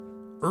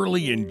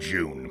Early in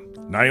June,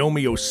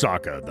 Naomi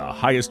Osaka, the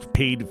highest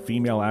paid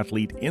female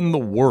athlete in the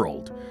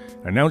world,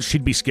 announced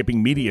she'd be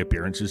skipping media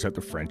appearances at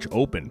the French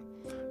Open.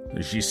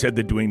 She said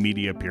that doing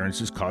media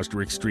appearances caused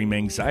her extreme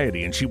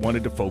anxiety and she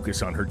wanted to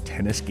focus on her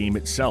tennis game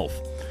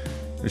itself.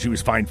 She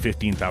was fined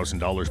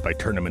 $15,000 by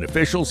tournament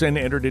officials and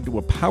entered into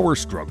a power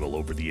struggle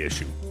over the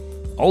issue.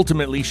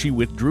 Ultimately, she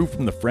withdrew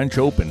from the French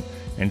Open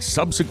and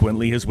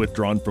subsequently has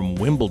withdrawn from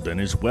Wimbledon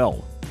as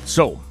well.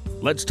 So,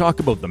 let's talk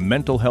about the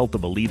mental health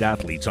of elite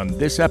athletes on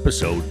this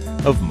episode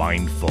of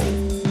Mindful.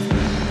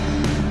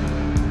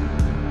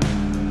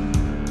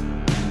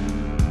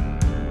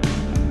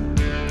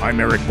 I'm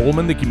Eric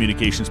Bowman, the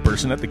communications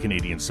person at the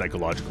Canadian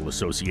Psychological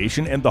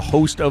Association and the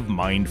host of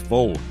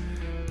Mindful.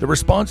 The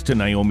response to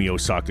Naomi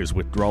Osaka's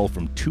withdrawal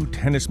from 2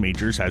 tennis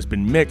majors has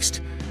been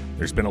mixed.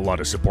 There's been a lot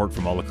of support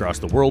from all across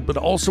the world, but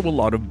also a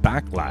lot of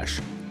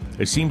backlash.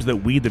 It seems that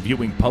we, the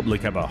viewing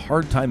public, have a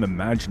hard time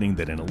imagining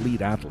that an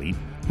elite athlete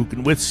who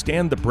can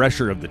withstand the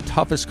pressure of the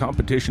toughest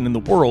competition in the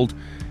world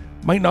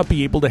might not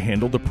be able to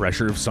handle the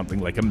pressure of something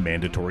like a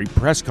mandatory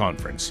press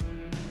conference.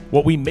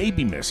 What we may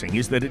be missing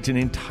is that it's an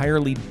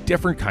entirely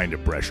different kind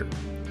of pressure.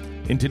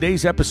 In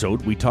today's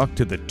episode, we talk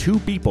to the 2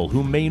 people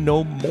who may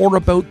know more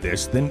about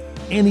this than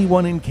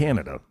anyone in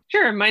Canada.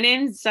 Sure. My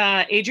name's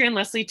Adrienne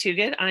Leslie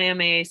Tugett. I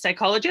am a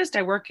psychologist.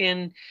 I work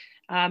in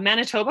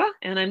Manitoba,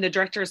 and I'm the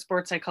Director of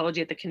Sports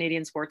Psychology at the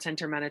Canadian Sports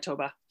Centre,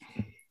 Manitoba.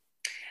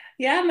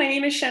 Yeah, my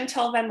name is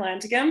Chantal Van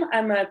Lantegem.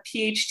 I'm a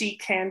PhD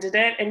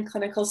candidate in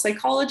clinical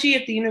psychology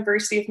at the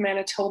University of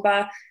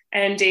Manitoba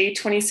and a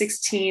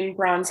 2016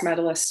 bronze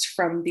medalist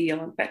from the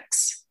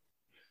Olympics.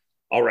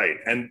 All right.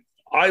 And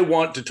I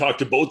want to talk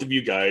to both of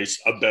you guys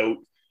about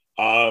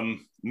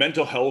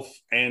mental health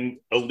and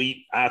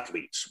elite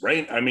athletes,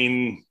 right? I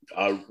mean,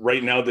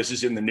 right now this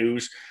is in the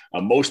news,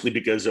 mostly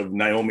because of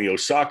Naomi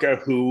Osaka,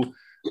 who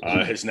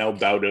has now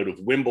bowed out of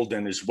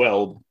Wimbledon as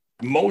well,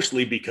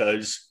 mostly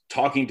because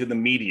talking to the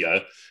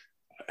media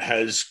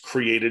has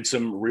created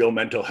some real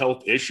mental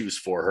health issues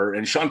for her.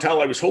 And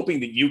Chantal, I was hoping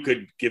that you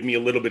could give me a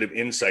little bit of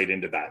insight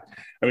into that.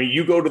 I mean,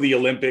 you go to the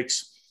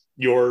Olympics,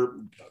 you're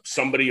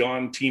somebody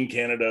on Team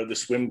Canada, the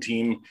swim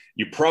team,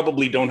 you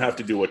probably don't have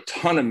to do a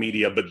ton of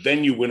media, but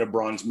then you win a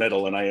bronze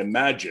medal. And I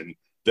imagine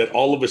that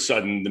all of a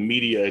sudden the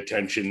media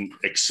attention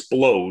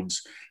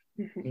explodes.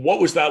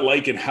 What was that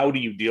like, and how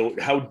did you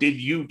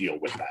deal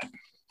with that?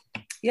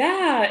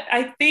 Yeah,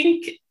 I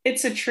think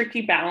it's a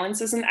tricky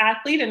balance as an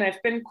athlete, and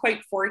I've been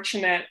quite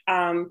fortunate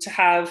to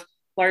have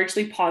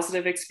largely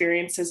positive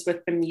experiences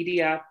with the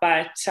media,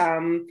 but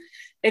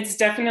it's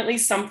definitely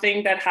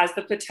something that has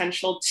the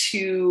potential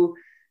to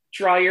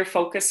draw your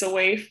focus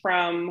away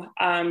from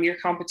your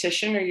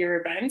competition or your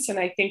events, and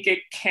I think it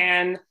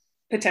can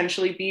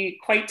potentially be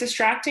quite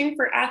distracting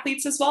for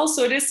athletes as well.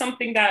 So it is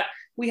something that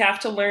we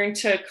have to learn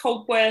to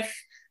cope with,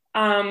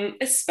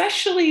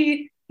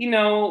 especially,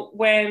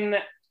 when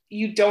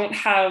you don't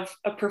have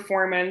a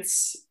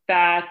performance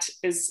that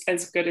is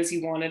as good as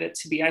you wanted it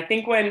to be. I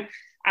think when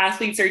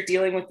athletes are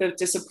dealing with the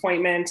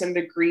disappointment and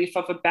the grief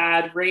of a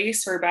bad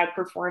race or a bad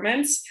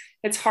performance,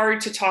 it's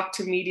hard to talk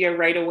to media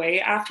right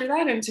away after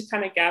that and to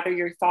kind of gather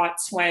your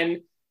thoughts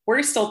when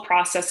we're still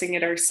processing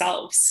it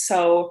ourselves.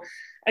 So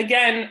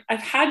again, I've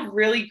had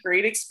really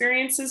great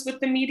experiences with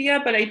the media,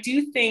 but I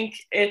do think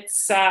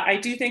it's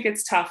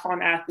tough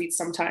on athletes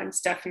sometimes,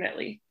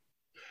 definitely.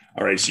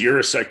 All right. So you're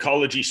a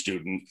psychology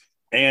student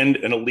and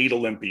an elite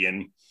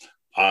Olympian.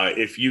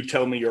 If you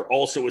tell me you're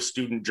also a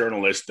student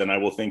journalist, then I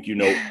will think you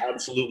know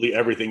absolutely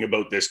everything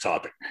about this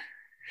topic.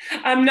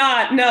 I'm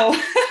not, no.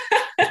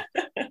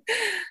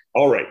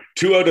 All right.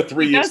 2 out of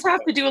 3. She does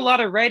have to do a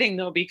lot of writing,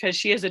 though, because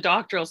she is a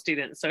doctoral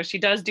student. So she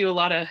does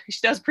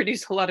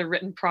produce a lot of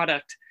written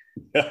product.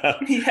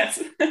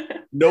 Yes.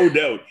 No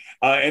doubt.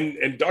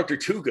 And Dr.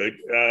 Tugett,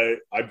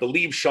 I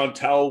believe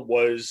Chantal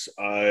was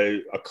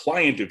a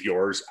client of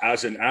yours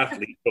as an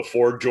athlete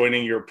before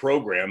joining your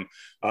program.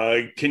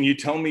 Can you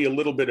tell me a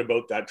little bit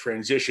about that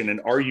transition? And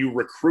are you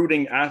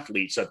recruiting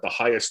athletes at the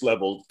highest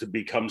level to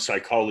become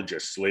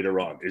psychologists later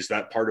on? Is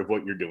that part of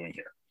what you're doing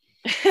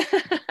here?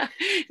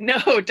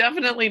 No,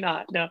 definitely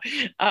not. No.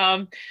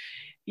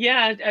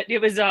 Yeah,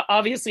 it was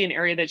obviously an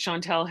area that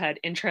Chantal had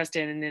interest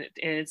in, and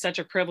it's such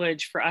a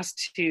privilege for us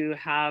to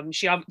have.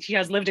 She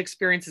has lived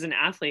experience as an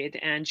athlete,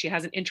 and she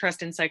has an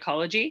interest in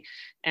psychology,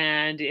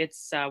 and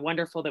it's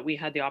wonderful that we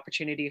had the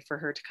opportunity for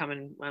her to come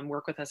and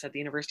work with us at the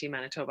University of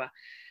Manitoba.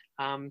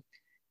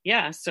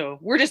 So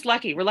we're just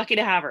lucky. We're lucky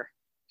to have her.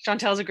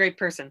 Chantal's a great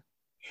person.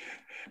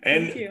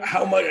 And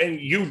how much, and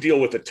you deal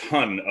with a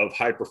ton of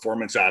high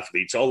performance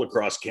athletes all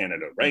across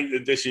Canada, right?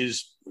 This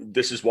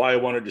is why I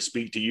wanted to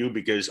speak to you,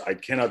 because I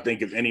cannot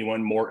think of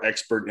anyone more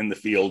expert in the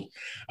field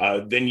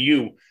than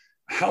you.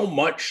 How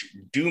much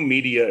do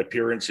media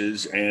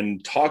appearances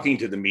and talking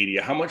to the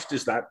media, how much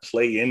does that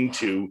play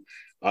into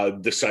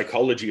the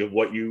psychology of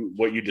what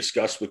you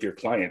discuss with your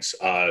clients?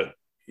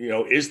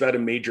 Is that a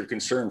major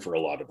concern for a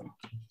lot of them?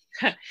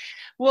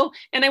 Well,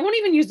 and I won't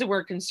even use the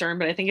word concern,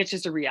 but I think it's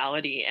just a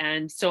reality.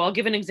 And so I'll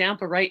give an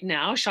example right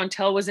now.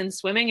 Chantel was in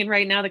swimming, and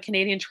right now the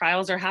Canadian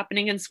trials are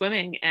happening in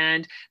swimming.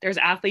 And there's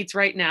athletes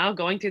right now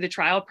going through the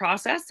trial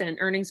process and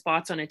earning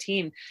spots on a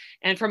team.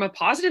 And from a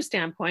positive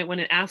standpoint, when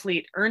an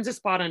athlete earns a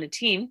spot on a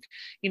team,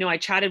 I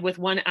chatted with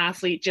one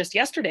athlete just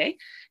yesterday,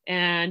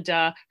 and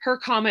her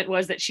comment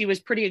was that she was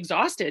pretty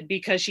exhausted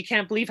because she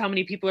can't believe how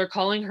many people are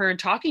calling her and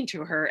talking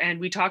to her. And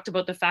we talked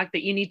about the fact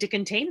that you need to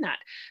contain that.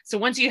 So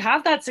once you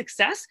have that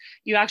success,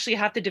 you actually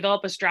have to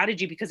develop a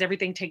strategy, because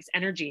everything takes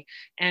energy.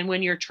 And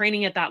when you're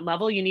training at that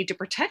level, you need to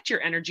protect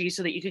your energy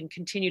so that you can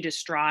continue to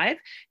strive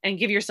and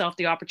give yourself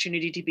the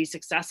opportunity to be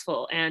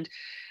successful. And,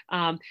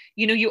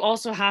 you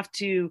also have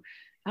to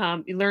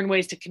you learn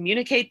ways to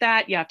communicate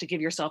that. You have to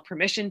give yourself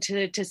permission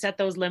to set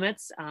those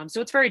limits.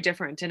 So it's very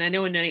different. And I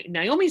know in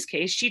Naomi's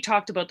case, she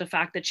talked about the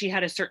fact that she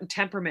had a certain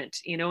temperament,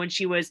 and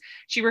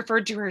she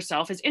referred to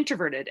herself as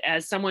introverted,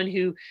 as someone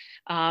who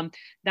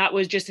that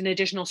was just an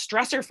additional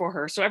stressor for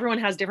her. So everyone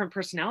has different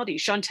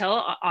personalities.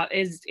 Chantel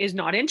is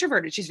not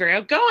introverted. She's very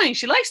outgoing.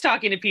 She likes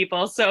talking to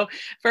people. So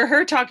for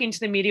her, talking to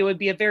the media would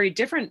be a very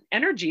different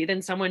energy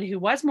than someone who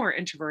was more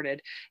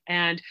introverted.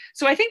 And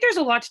so I think there's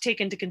a lot to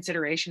take into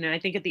consideration. And I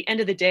think at the end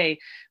of the day,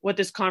 what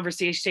this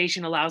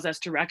conversation allows us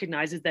to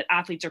recognize is that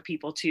athletes are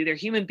people too. They're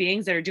human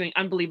beings that are doing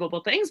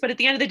unbelievable things, but at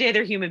the end of the day,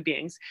 they're human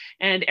beings,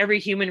 and every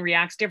human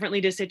reacts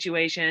differently to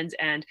situations.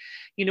 And,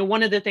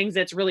 one of the things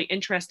that's really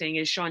interesting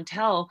is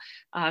Chantel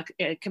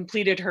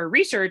completed her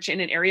research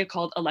in an area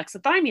called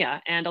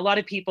alexithymia. And a lot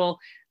of people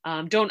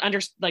don't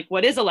understand, like,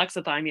 what is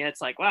alexithymia? It's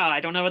like, wow,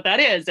 I don't know what that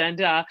is. And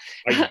I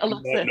do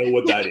not know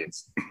what that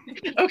is.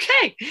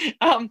 Okay.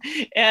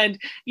 And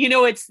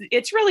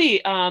it's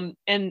really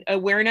an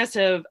awareness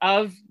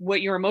of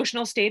what your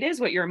emotional state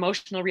is, what your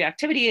emotional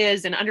reactivity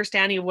is, and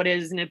understanding of what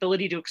is an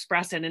ability to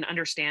express it and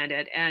understand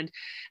it.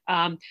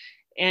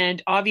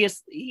 And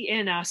obviously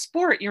in a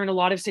sport, you're in a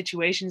lot of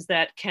situations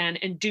that can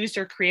induce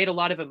or create a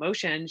lot of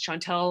emotion.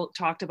 Chantel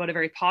talked about a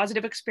very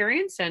positive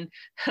experience, and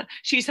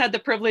she's had the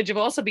privilege of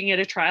also being at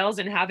a trials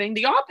and having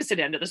the opposite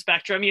end of the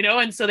spectrum,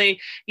 and so they,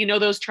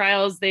 those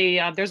trials,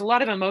 there's a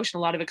lot of emotion,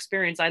 a lot of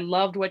experience. I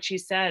loved what she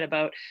said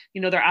about,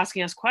 they're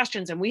asking us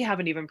questions and we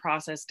haven't even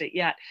processed it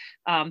yet.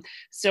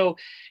 So,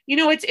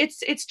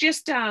 it's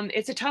just,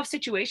 it's a tough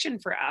situation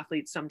for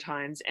athletes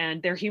sometimes,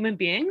 and they're human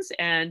beings,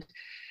 and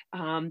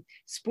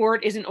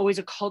sport isn't always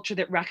a culture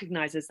that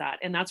recognizes that.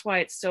 And that's why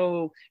it's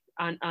so,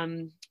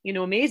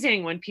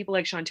 amazing when people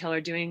like Chantel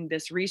are doing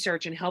this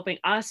research and helping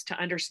us to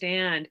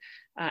understand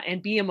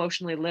and be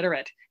emotionally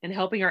literate, and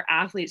helping our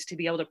athletes to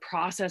be able to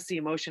process the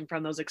emotion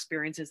from those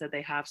experiences that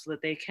they have, so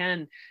that they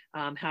can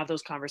have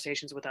those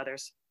conversations with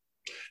others.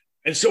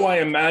 And so I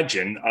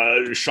imagine,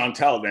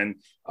 Chantel,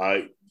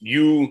 then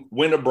you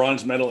win a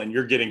bronze medal and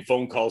you're getting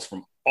phone calls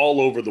from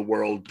all over the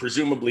world,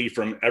 presumably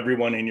from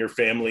everyone in your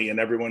family and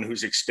everyone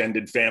who's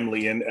extended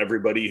family and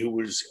everybody who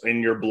was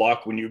in your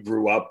block when you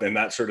grew up and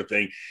that sort of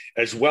thing,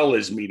 as well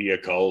as media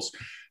calls.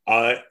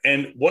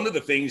 And one of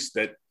the things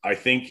that I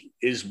think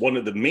is one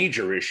of the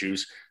major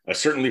issues,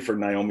 certainly for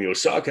Naomi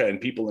Osaka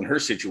and people in her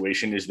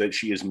situation, is that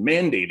she is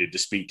mandated to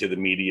speak to the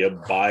media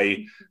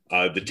by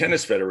the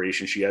Tennis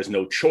Federation. She has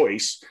no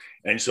choice.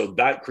 And so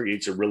that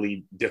creates a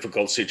really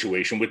difficult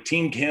situation with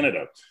Team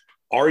Canada.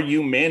 Are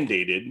you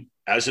mandated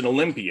as an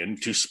Olympian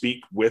to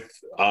speak with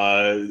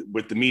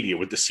the media,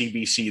 with the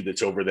CBC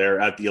that's over there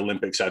at the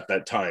Olympics at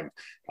that time?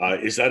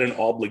 Is that an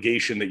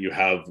obligation that you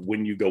have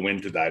when you go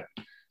into that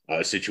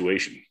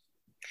situation?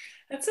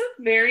 That's a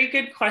very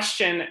good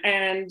question.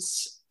 And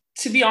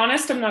to be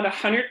honest, I'm not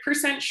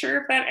 100% sure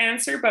of that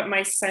answer, but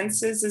my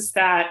sense is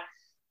that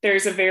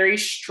there's a very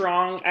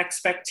strong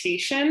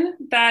expectation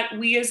that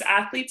we as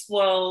athletes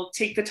will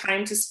take the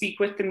time to speak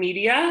with the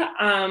media.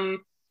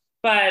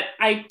 But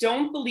I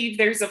don't believe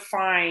there's a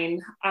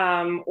fine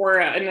or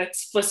an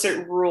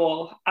explicit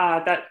rule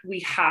that we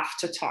have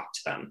to talk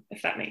to them,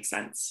 if that makes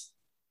sense.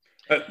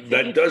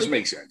 That does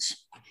make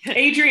sense.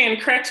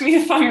 Adrian, correct me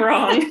if I'm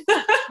wrong.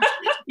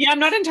 Yeah, I'm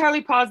not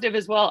entirely positive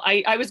as well.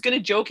 I was going to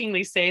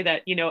jokingly say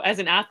that, as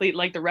an athlete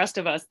like the rest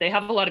of us, they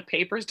have a lot of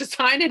papers to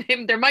sign,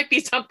 and there might be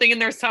something in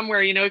there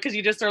somewhere, because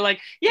you just are like,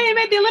 yeah, you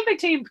made the Olympic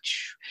team.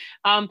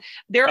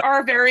 There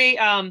are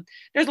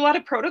there's a lot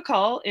of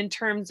protocol in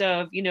terms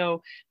of,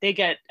 they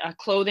get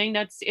clothing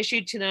that's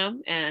issued to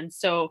them. And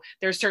so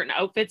there's certain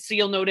outfits. So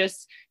you'll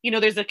notice,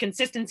 there's a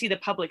consistency the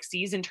public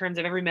sees in terms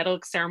of every medal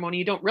ceremony.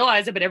 You don't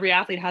realize it, but every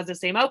athlete has the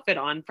same outfit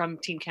on from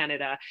Team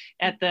Canada.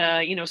 At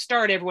the,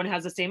 start, everyone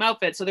has the same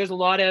outfit. So there's a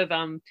lot of,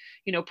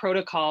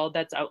 protocol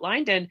that's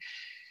outlined. And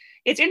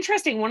it's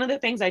interesting. One of the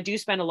things I do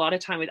spend a lot of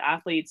time with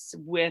athletes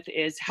with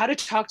is how to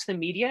talk to the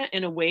media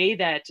in a way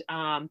that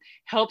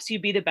helps you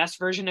be the best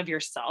version of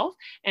yourself.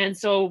 And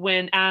so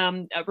when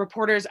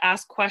reporters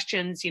ask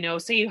questions,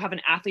 say you have an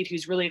athlete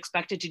who's really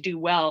expected to do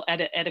well at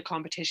a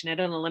competition,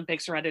 at an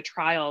Olympics or at a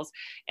trials,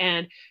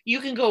 and you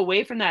can go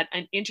away from that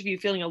interview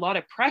feeling a lot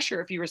of pressure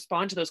if you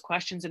respond to those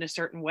questions in a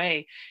certain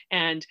way.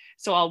 And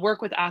so I'll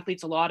work with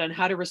athletes a lot on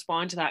how to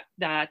respond to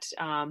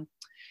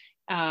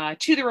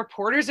to the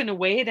reporters in a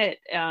way that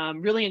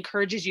really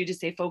encourages you to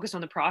stay focused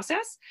on the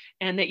process,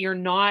 and that you're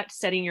not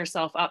setting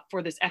yourself up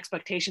for this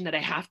expectation that I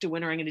have to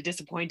win or I'm going to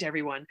disappoint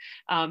everyone.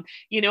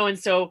 And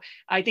so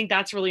I think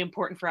that's really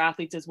important for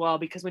athletes as well,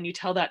 because when you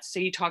tell that,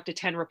 say you talk to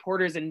 10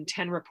 reporters and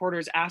 10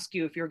 reporters ask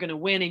you if you're going to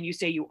win and you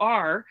say you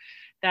are,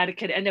 that it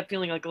could end up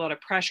feeling like a lot of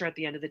pressure at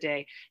the end of the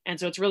day. And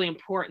so it's really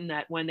important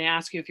that when they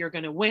ask you if you're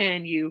going to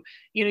win,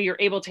 you're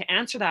able to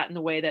answer that in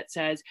the way that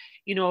says,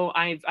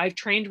 I've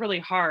trained really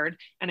hard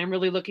and I'm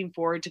really looking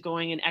forward to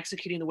going and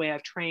executing the way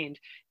I've trained.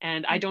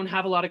 And I don't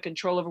have a lot of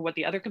control over what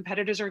the other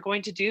competitors are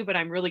going to do, but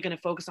I'm really going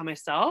to focus on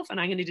myself and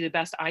I'm going to do the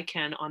best I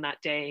can on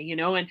that day,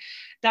 and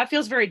that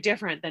feels very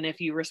different than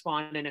if you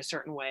respond in a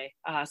certain way.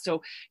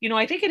 So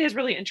I think it is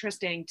really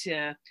interesting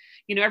to,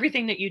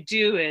 everything that you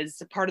do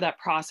is a part of that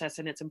process,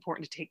 and it's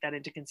important to take that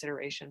into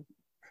consideration.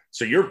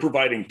 So you're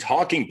providing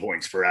talking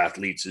points for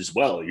athletes as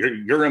well.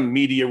 You're a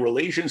media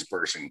relations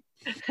person.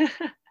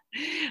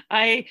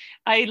 I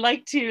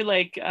like to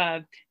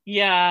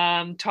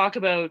talk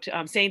about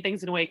saying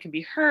things in a way it can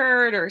be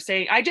heard, or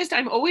say,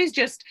 I'm always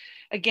just,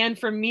 again,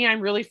 for me, I'm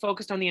really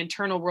focused on the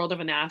internal world of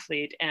an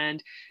athlete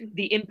and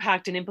the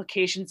impact and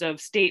implications of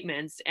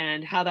statements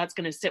and how that's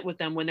going to sit with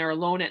them when they're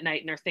alone at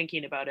night and they're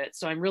thinking about it.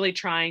 So I'm really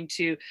trying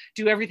to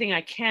do everything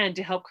I can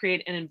to help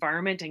create an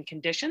environment and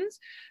conditions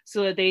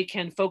so that they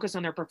can focus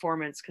on their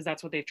performance, because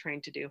that's what they've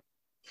trained to do.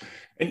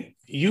 And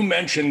you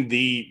mentioned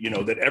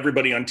that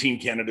everybody on Team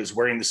Canada is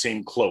wearing the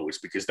same clothes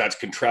because that's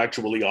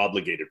contractually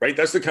obligated, right?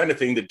 That's the kind of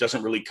thing that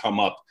doesn't really come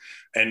up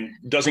and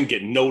doesn't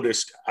get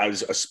noticed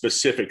as a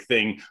specific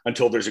thing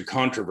until there's a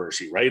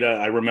controversy, right?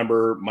 I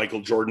remember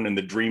Michael Jordan and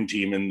the Dream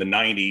Team in the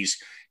 90s.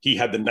 He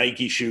had the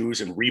Nike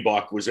shoes and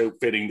Reebok was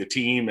outfitting the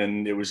team.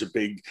 And it was a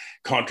big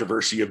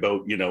controversy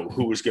about,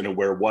 who was going to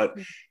wear what.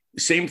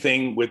 Same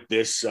thing with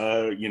this,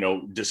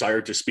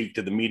 desire to speak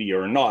to the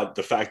media or not.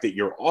 The fact that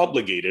you're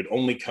obligated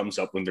only comes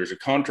up when there's a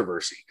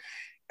controversy.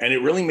 And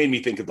it really made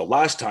me think of the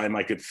last time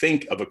I could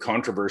think of a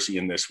controversy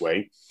in this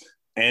way.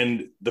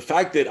 And the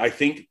fact that I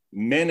think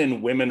men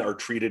and women are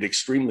treated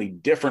extremely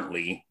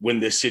differently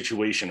when this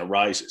situation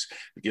arises.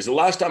 Because the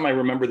last time I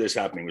remember this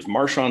happening was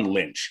Marshawn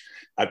Lynch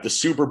at the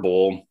Super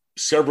Bowl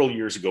several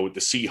years ago with the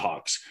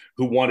Seahawks,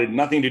 who wanted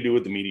nothing to do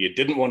with the media,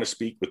 didn't want to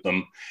speak with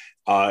them,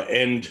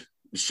 and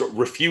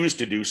refused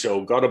to do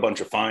so, got a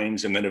bunch of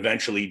fines, and then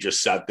eventually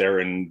just sat there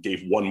and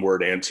gave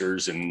one-word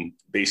answers and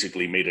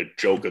basically made a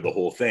joke of the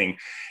whole thing.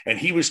 And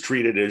he was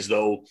treated as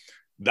though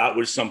that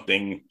was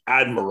something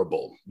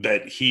admirable,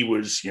 that he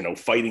was,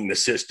 fighting the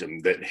system,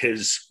 that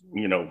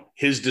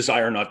his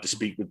desire not to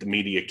speak with the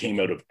media came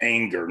out of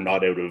anger,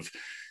 not out of,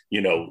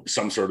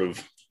 some sort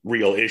of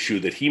real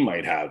issue that he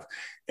might have.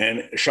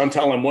 And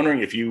Chantal, I'm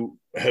wondering if you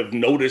have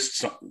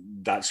noticed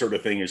that sort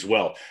of thing as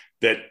well,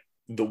 that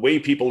the way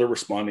people are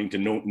responding to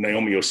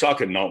Naomi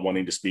Osaka not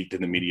wanting to speak to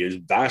the media is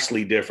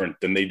vastly different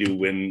than they do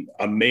when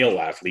a male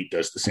athlete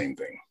does the same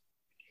thing.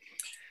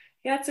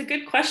 Yeah, it's a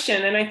good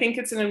question. And I think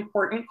it's an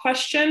important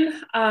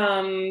question.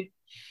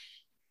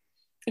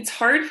 It's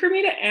hard for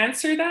me to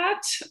answer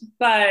that,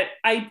 but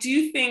I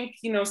do think,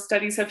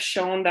 studies have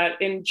shown that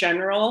in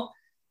general,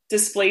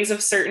 displays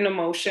of certain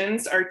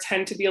emotions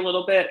tend to be a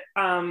little bit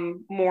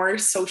more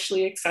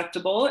socially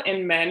acceptable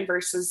in men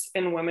versus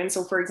in women.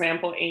 So for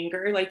example,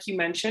 anger, like you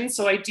mentioned.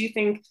 So I do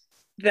think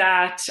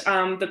that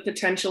the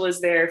potential is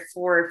there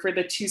for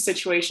the two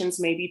situations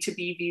maybe to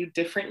be viewed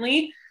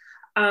differently.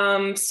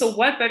 So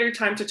what better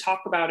time to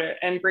talk about it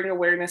and bring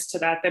awareness to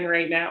that than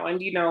right now?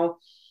 And,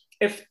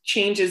 if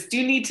changes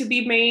do need to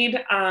be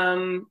made,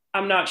 I'm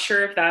not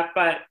sure of that,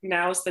 but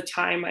now's the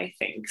time, I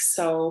think.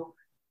 So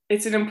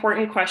it's an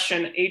important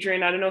question.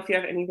 Adrian, I don't know if you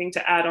have anything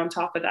to add on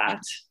top of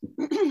that.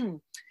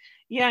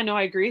 Yeah, no,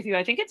 I agree with you.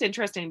 I think it's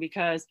interesting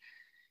because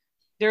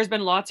there's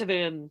been lots of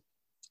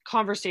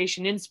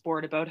conversation in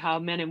sport about how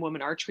men and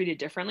women are treated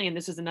differently. And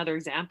this is another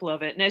example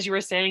of it. And as you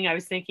were saying, I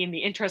was thinking the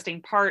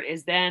interesting part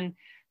is then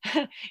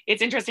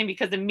it's interesting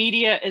because the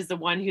media is the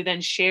one who then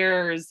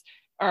shares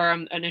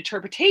an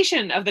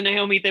interpretation of the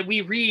Naomi that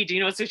we read,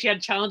 so she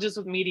had challenges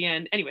with media.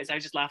 And anyways, I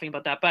was just laughing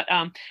about that. But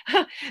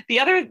the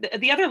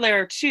other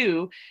layer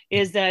too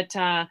is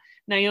that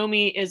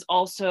Naomi is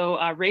also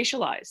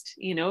racialized.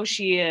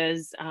 She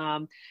is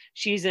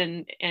she's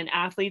an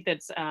athlete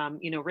that's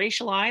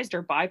racialized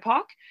or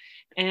BIPOC,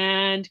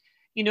 and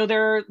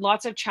there are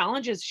lots of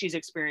challenges she's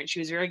experienced. She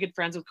was very good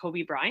friends with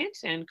Kobe Bryant,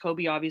 and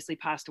Kobe obviously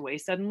passed away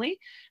suddenly.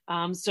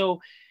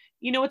 So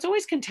it's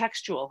always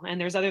contextual, and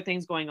there's other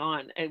things going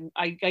on. And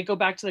I go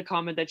back to the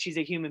comment that she's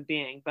a human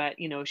being, but,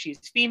 she's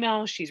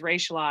female, she's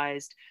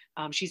racialized,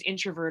 she's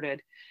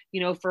introverted.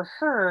 For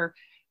her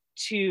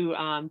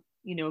to,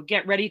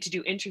 get ready to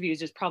do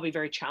interviews is probably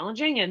very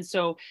challenging. And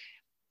so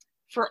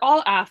for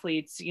all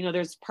athletes,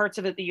 there's parts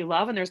of it that you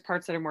love and there's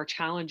parts that are more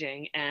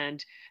challenging,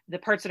 and the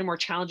parts that are more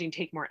challenging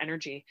take more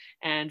energy.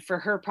 And for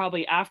her,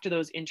 probably after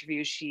those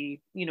interviews,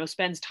 she,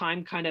 spends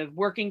time kind of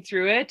working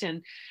through it.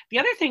 And the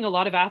other thing, a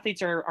lot of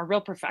athletes are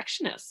real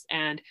perfectionists,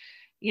 and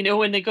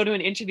when they go to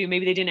an interview,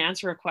 maybe they didn't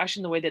answer a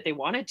question the way that they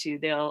wanted to,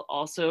 they'll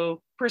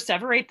also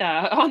perseverate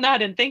on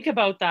that and think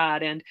about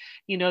that. And,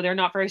 they're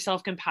not very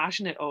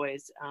self-compassionate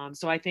always.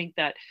 So I think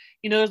that,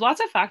 there's lots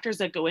of factors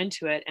that go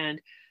into it,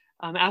 and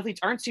athletes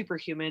aren't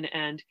superhuman.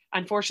 And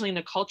unfortunately in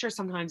the culture,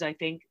 sometimes I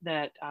think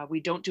that we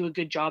don't do a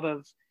good job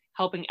of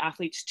helping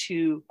athletes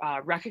to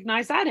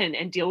recognize that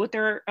and deal with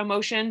their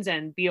emotions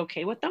and be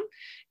okay with them.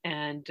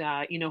 And,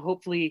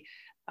 hopefully,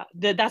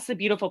 that's the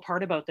beautiful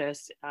part about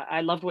this.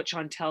 I loved what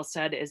Chantel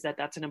said, is that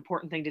that's an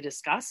important thing to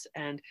discuss.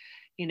 And,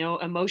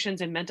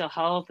 emotions and mental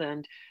health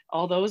and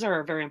all those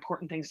are very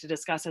important things to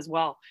discuss as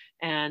well.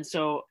 And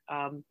so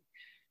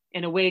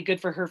in a way, good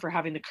for her for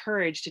having the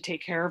courage to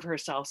take care of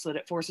herself, so that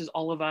it forces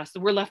all of us,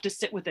 we're left to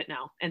sit with it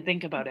now and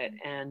think about it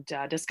and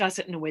discuss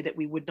it in a way that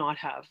we would not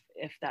have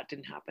if that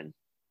didn't happen.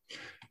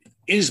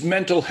 Is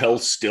mental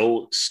health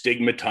still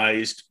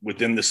stigmatized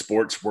within the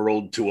sports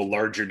world to a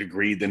larger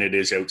degree than it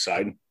is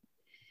outside?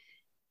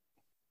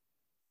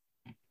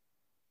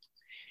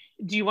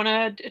 Do you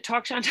want to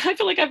talk, Chantal? I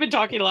feel like I've been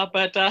talking a lot,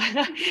 but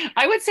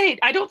I would say,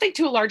 I don't think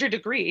to a larger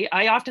degree.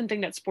 I often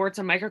think that sport's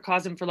a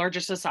microcosm for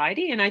larger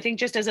society. And I think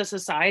just as a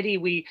society,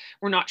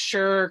 we're not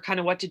sure kind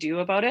of what to do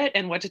about it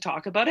and what to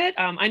talk about it.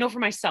 I know for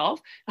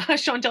myself,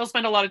 Chantal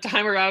spent a lot of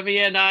time around me,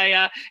 and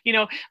I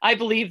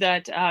believe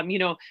that,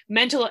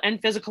 mental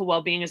and physical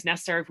well-being is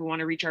necessary if we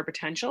want to reach our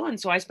potential. And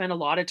so I spend a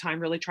lot of time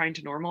really trying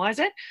to normalize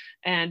it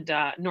and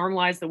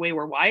normalize the way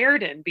we're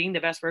wired and being the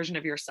best version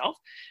of yourself.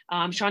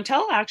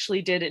 Chantal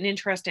actually did an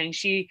interesting,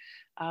 she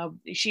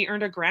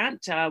earned a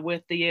grant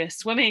with the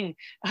swimming,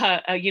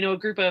 a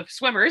group of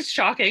swimmers,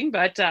 shocking,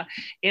 but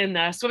in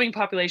the swimming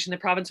population in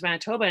the province of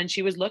Manitoba, and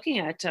she was looking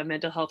at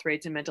mental health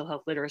rates and mental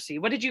health literacy.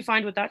 What did you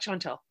find with that,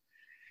 Chantal?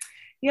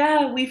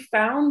 Yeah, we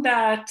found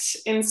that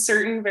in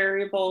certain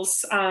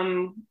variables,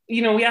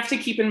 we have to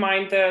keep in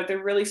mind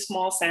the really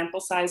small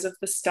sample size of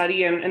the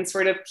study and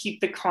sort of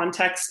keep the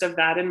context of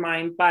that in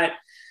mind. But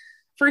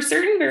for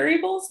certain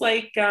variables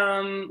like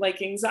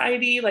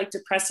anxiety, like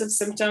depressive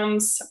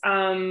symptoms,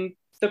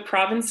 the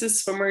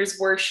province's swimmers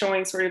were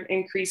showing sort of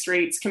increased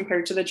rates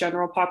compared to the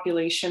general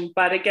population.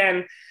 But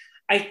again,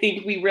 I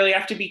think we really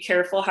have to be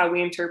careful how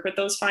we interpret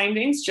those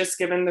findings, just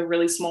given the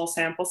really small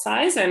sample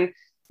size, and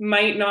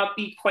might not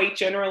be quite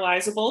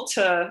generalizable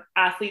to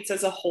athletes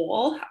as a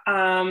whole.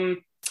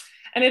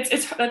 And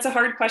that's a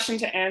hard question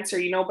to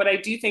answer, but I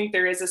do think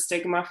there is a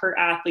stigma for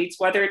athletes.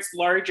 Whether it's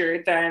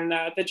larger than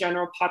the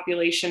general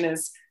population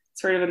is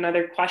sort of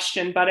another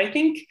question. But I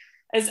think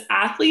as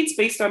athletes,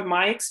 based on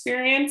my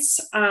experience,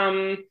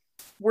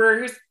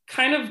 we're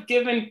kind of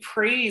given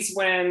praise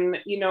when,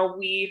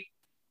 we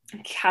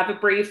have a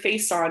brave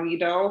face on,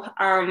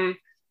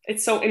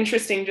 It's so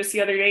interesting. Just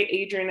the other day,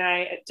 Adrian and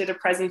I did a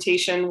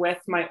presentation with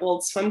my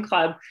old swim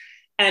club.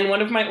 And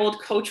one of my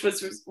old coach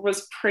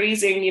was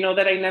praising,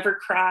 that I never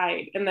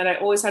cried and that I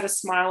always had a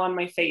smile on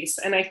my face.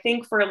 And I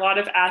think for a lot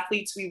of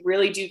athletes, we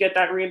really do get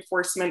that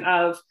reinforcement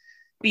of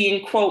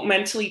being, quote,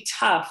 mentally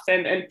tough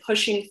and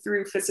pushing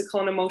through physical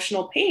and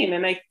emotional pain.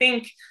 And I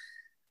think,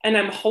 and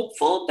I'm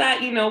hopeful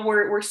that,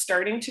 we're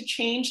starting to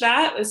change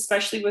that,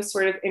 especially with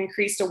sort of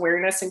increased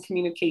awareness and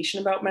communication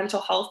about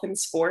mental health in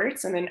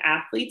sports and in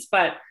athletes.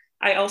 But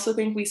I also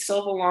think we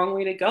still have a long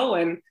way to go.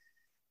 And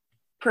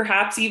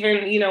perhaps even,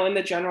 in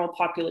the general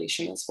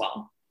population as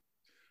well.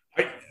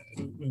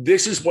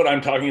 This is what I'm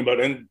talking about.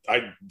 And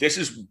this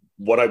is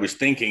what I was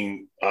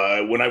thinking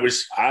when I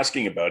was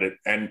asking about it.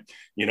 And,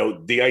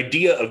 the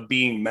idea of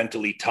being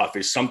mentally tough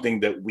is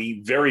something that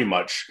we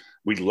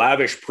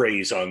lavish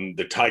praise on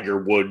the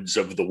Tiger Woods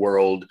of the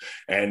world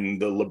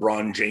and the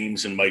LeBron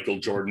James and Michael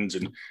Jordans.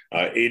 And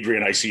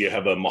Adrian, I see you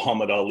have a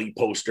Muhammad Ali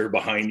poster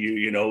behind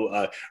you,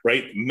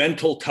 right?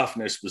 Mental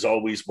toughness was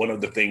always one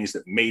of the things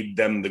that made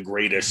them the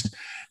greatest.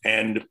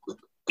 And,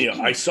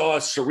 I saw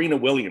Serena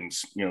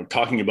Williams,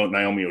 talking about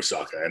Naomi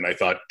Osaka, and I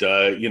thought,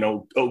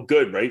 oh,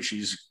 good, right?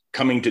 She's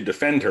coming to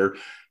defend her.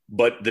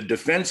 But the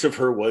defense of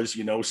her was,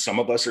 some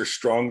of us are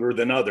stronger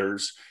than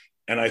others.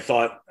 And I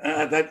thought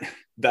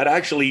that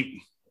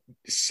actually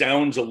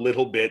sounds a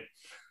little bit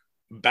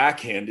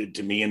backhanded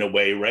to me in a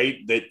way,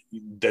 right?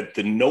 That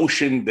the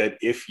notion that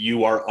if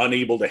you are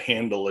unable to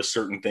handle a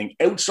certain thing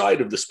outside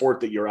of the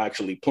sport that you're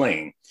actually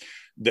playing,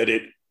 that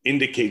it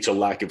indicates a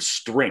lack of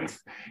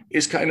strength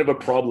is kind of a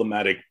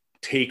problematic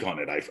take on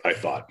it, I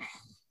thought.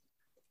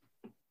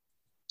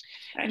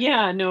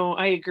 Yeah, no,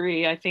 I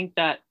agree. I think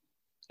that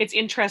it's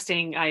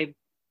interesting.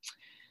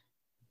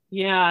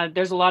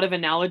 There's a lot of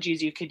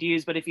analogies you could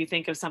use, but if you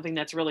think of something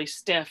that's really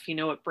stiff,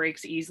 it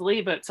breaks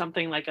easily, but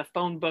something like a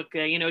phone book,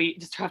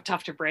 it's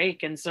tough to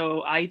break. And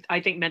so I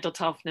think mental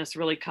toughness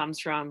really comes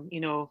from,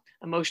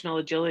 emotional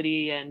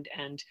agility.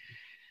 And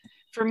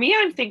for me,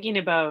 I'm thinking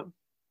about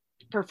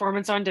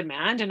performance on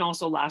demand and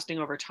also lasting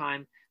over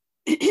time.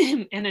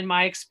 And in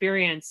my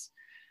experience,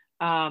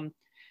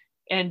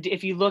 and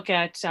if you look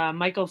at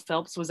Michael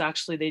Phelps was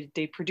actually,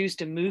 they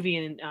produced a movie,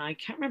 and I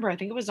can't remember, I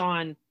think it was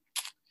on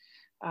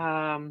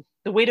The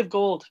Weight of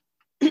Gold,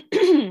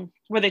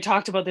 where they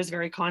talked about this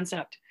very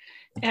concept.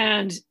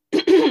 And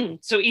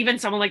So even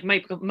someone like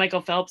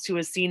Michael Phelps, who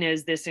is seen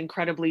as this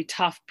incredibly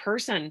tough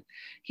person,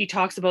 he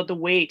talks about the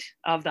weight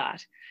of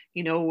that.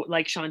 You know,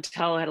 like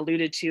Chantel had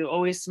alluded to,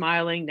 always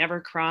smiling,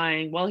 never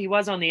crying. Well, he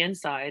was on the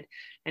inside,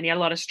 and he had a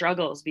lot of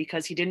struggles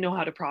because he didn't know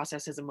how to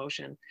process his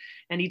emotion,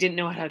 and he didn't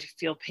know how to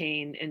feel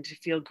pain and to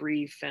feel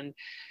grief. And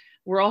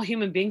we're all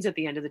human beings at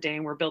the end of the day,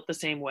 and we're built the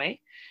same way.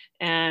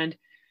 And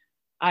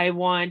I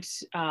want,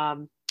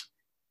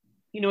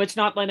 it's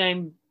not that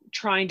I'm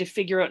trying to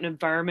figure out an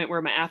environment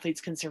where my athletes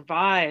can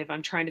survive.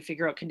 I'm trying to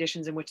figure out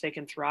conditions in which they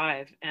can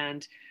thrive.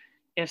 And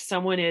if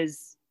someone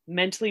is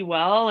mentally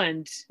well,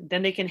 and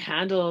then they can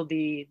handle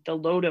the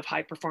load of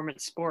high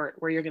performance sport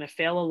where you're going to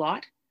fail a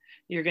lot,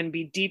 you're going to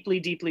be deeply,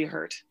 deeply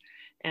hurt.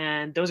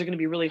 And those are going to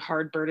be really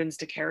hard burdens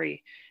to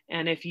carry.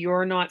 And if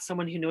you're not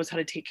someone who knows how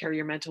to take care of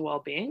your mental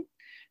well-being,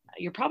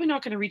 you're probably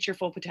not going to reach your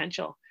full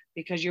potential,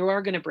 because you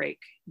are going to break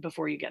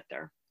before you get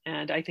there.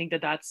 And I think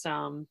that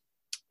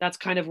that's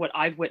kind of what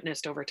I've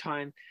witnessed over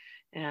time.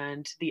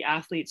 And the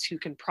athletes who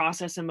can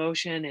process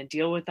emotion and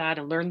deal with that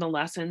and learn the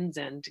lessons,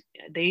 and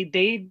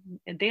they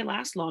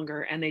last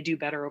longer and they do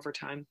better over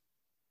time.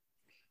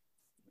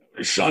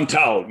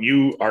 Chantal,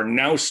 you are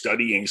now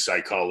studying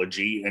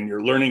psychology and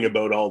you're learning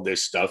about all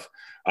this stuff.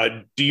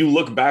 Do you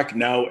look back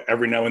now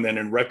every now and then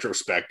in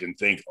retrospect and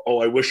think, oh,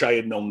 I wish I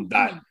had known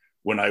that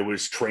when I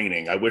was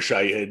training? I wish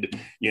I had,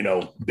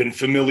 been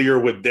familiar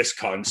with this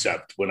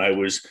concept when I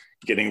was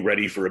getting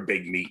ready for a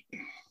big meet.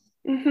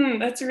 Mm-hmm.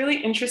 That's a really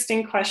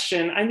interesting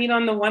question. I mean,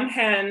 on the one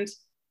hand,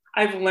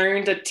 I've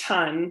learned a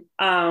ton,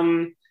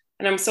 and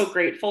I'm so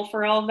grateful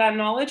for all of that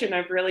knowledge. And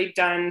I've really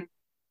done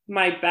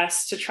my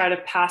best to try to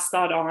pass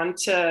that on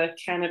to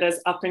Canada's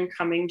up and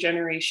coming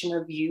generation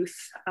of youth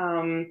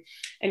and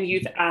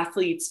youth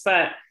athletes.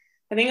 But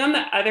I think on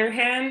the other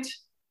hand,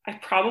 I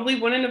probably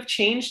wouldn't have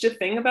changed a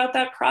thing about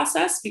that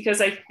process,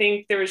 because I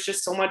think there was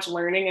just so much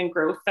learning and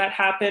growth that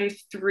happened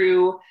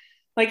through,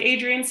 like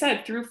Adrian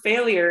said, through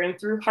failure and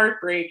through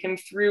heartbreak and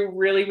through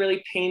really,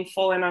 really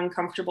painful and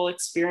uncomfortable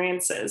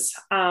experiences.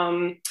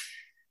 And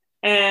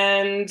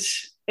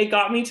it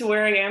got me to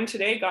where I am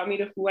today, got me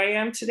to who I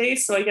am today.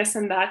 So I guess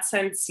in that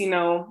sense,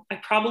 I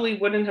probably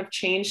wouldn't have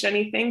changed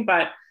anything,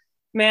 but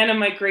man,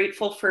 am I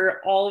grateful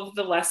for all of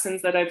the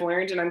lessons that I've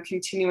learned and I'm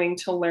continuing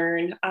to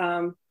learn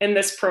in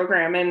this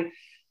program. And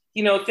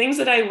things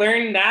that I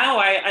learn now,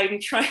 I'm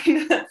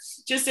trying to,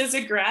 just as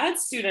a grad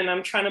student,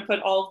 I'm trying to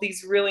put all of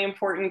these really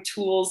important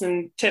tools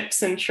and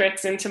tips and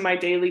tricks into my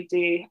daily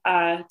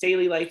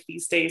life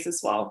these days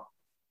as well.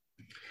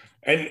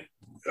 And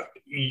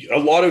a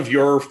lot of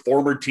your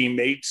former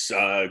teammates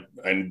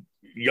and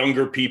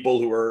younger people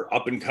who are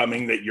up and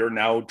coming that you're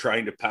now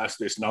trying to pass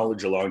this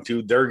knowledge along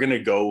to, they're going to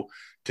go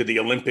to the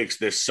Olympics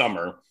this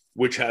summer,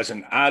 which has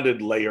an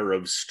added layer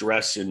of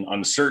stress and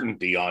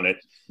uncertainty on it.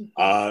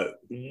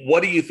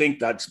 What do you think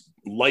that's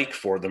like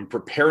for them,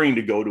 preparing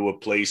to go to a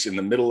place in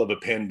the middle of a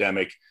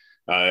pandemic,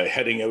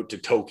 heading out to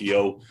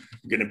Tokyo,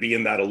 going to be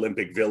in that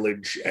Olympic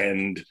village,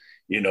 and,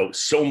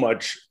 so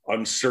much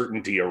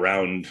uncertainty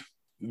around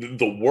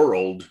the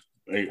world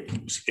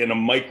in a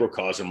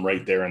microcosm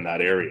right there in that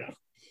area?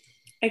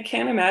 I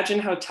can't imagine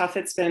how tough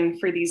it's been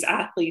for these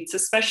athletes,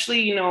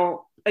 especially,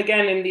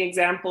 again, in the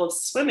example of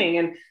swimming.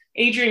 And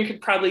Adrian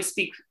could probably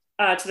speak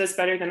to this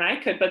better than I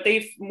could, but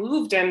they've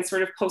moved and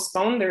sort of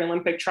postponed their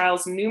Olympic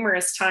trials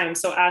numerous times.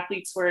 So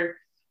athletes were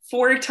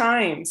 4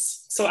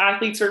 times. So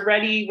athletes were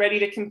ready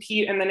to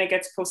compete, and then it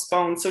gets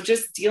postponed. So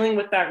just dealing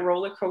with that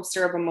roller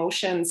coaster of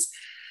emotions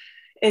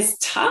is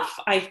tough,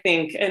 I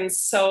think. And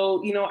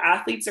so,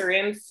 athletes are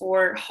in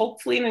for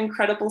hopefully an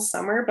incredible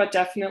summer, but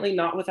definitely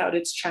not without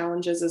its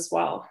challenges as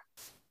well.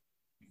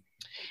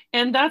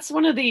 And that's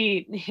one of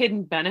the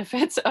hidden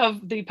benefits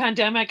of the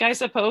pandemic, I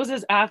suppose,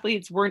 is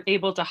athletes weren't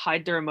able to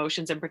hide their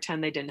emotions and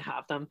pretend they didn't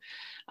have them.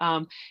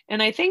 And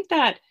I think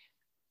that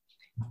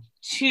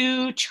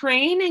to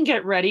train and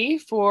get ready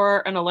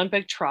for an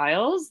Olympic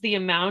trials, the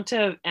amount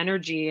of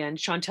energy, and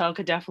Chantel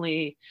could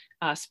definitely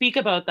speak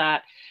about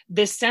that,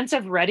 this sense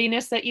of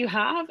readiness that you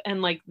have,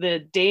 and like the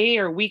day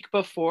or week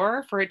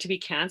before for it to be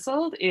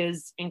canceled,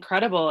 is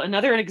incredible.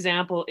 Another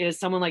example is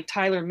someone like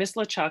Tyler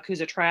Mislachuk, who's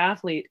a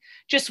triathlete,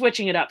 just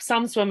switching it up,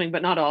 some swimming,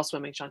 but not all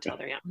swimming, Chantel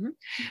there, yeah.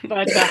 Mm-hmm.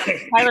 But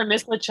Tyler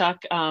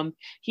Mislachuk,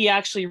 he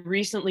actually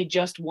recently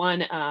just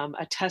won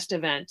a test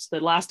event, the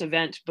last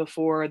event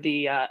before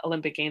the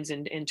Olympic Games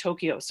in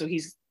Tokyo. So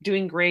he's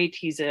doing great.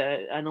 He's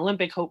an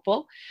Olympic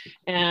hopeful.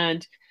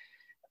 And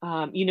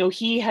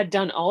he had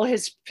done all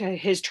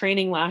his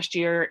training last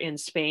year in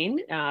Spain.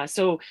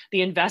 So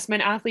the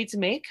investment athletes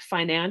make,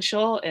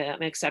 financial,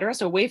 et cetera.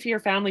 So away for your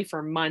family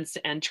for months,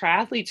 and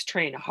triathletes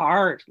train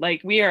hard.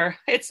 Like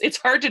it's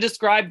hard to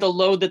describe the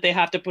load that they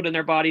have to put in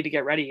their body to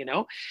get ready,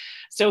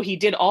 So he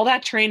did all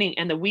that training,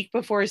 and the week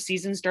before his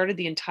season started,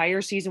 the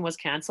entire season was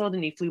canceled,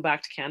 and he flew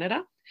back to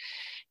Canada.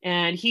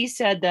 And he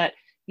said that,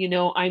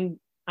 I'm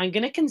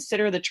going to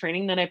consider the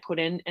training that I put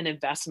in an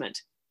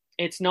investment.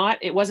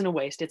 It wasn't a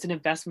waste. It's an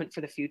investment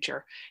for the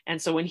future.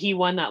 And so when he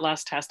won that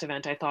last test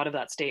event, I thought of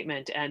that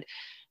statement. And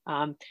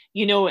And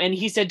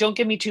he said, don't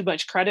give me too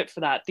much credit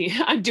for that.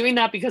 I'm doing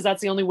that because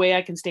that's the only way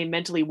I can stay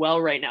mentally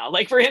well right now.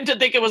 Like for him to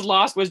think it was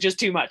lost was just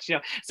too much,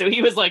 So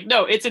he was like,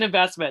 no, it's an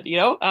investment,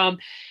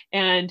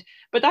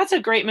 but that's a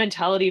great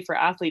mentality for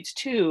athletes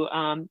too.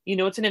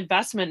 It's an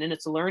investment and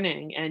it's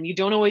learning, and you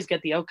don't always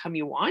get the outcome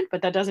you want,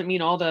 but that doesn't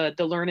mean all the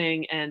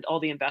learning and all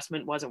the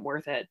investment wasn't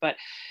worth it. But,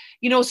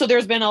 so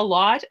there's been a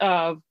lot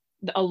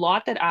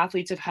that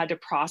athletes have had to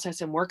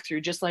process and work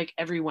through, just like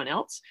everyone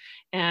else.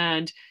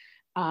 And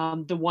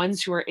the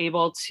ones who are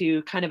able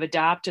to kind of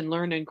adapt and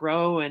learn and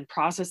grow and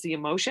process the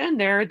emotion,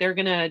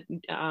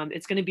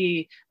 it's gonna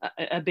be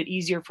a bit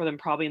easier for them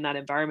probably in that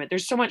environment.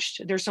 There's so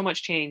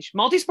much change.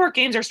 Multi-sport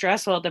games are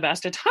stressful at the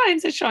best of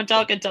times, as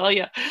Chantal can tell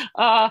you.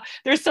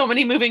 There's so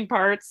many moving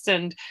parts,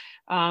 and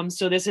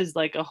so this is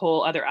like a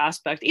whole other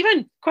aspect.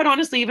 Even quite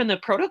honestly, even the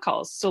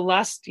protocols. So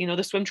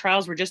the swim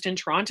trials were just in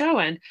Toronto,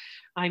 and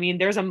I mean,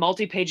 there's a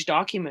multi-page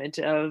document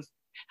of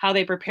how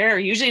they prepare.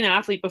 Usually an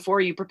athlete,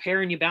 before you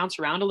prepare and you bounce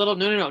around a little.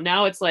 No.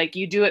 Now it's like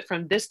you do it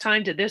from this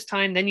time to this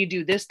time, then you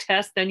do this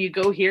test, then you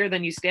go here,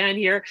 then you stand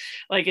here.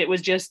 Like it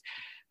was just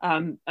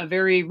a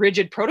very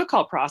rigid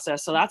protocol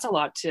process. So that's a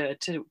lot to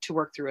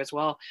work through as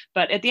well.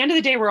 But at the end of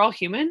the day, we're all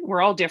human,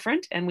 we're all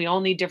different, and we all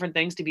need different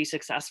things to be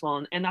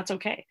successful. And that's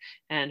okay.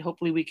 And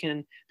hopefully we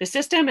can, the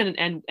system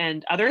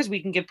and others,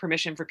 we can give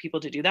permission for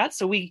people to do that.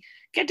 So we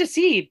get to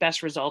see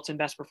best results and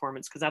best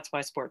performance, because that's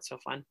why sport's so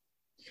fun.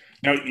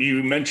 Now,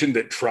 you mentioned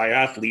that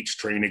triathletes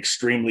train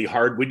extremely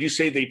hard. Would you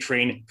say they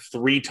train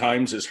 3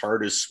 times as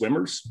hard as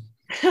swimmers?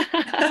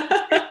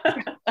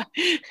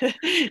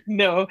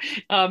 No.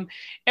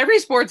 Every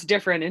sport's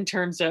different in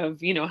terms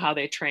of, how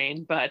they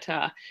train, but,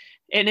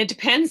 and it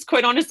depends,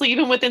 quite honestly,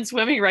 even within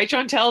swimming, right,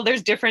 Chantal?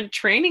 There's different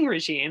training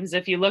regimes.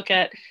 If you look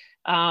at,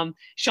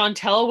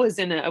 Chantal was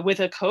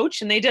with a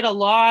coach, and they did a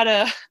lot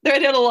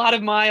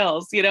of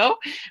miles,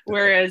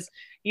 whereas,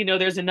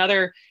 there's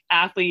another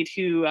athlete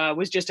who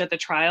was just at the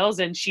trials,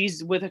 and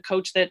she's with a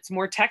coach that's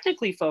more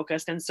technically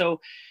focused. And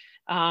so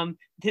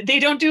they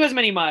don't do as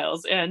many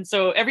miles. And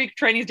so every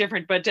training is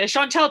different, but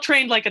Chantal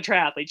trained like a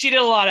triathlete. She did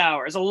a lot of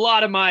hours, a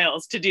lot of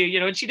miles to do,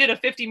 and she did a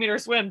 50-meter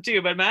swim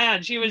too, but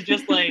man, she was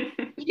just like,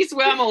 she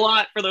swam a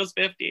lot for those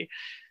 50.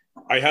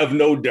 I have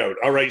no doubt.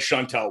 All right,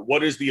 Chantal,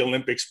 what is the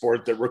Olympic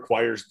sport that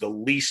requires the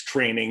least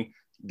training?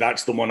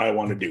 That's the one I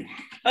want to do.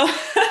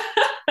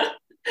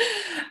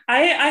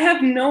 I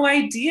have no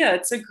idea.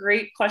 It's a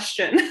great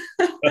question.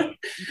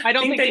 I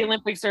don't think the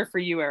Olympics are for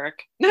you,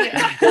 Eric.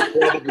 Yeah.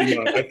 Probably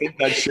not. I think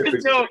that ship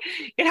is... So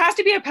it has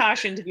to be a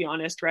passion, to be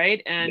honest,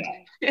 right? And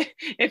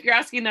if you're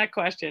asking that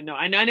question, no,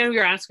 I know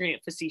you're asking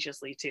it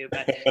facetiously too,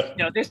 but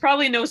there's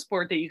probably no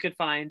sport that you could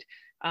find.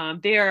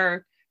 They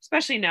are,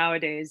 especially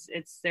nowadays,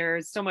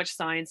 there's so much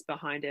science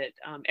behind it.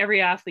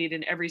 Every athlete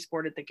in every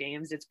sport at the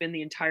games, it's been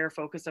the entire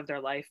focus of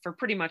their life for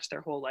pretty much their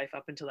whole life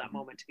up until that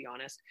moment, to be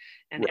honest.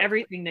 And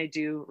everything they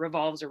do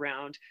revolves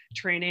around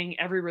training.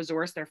 Every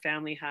resource their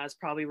family has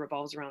probably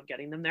revolves around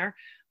getting them there.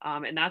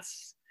 And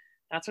that's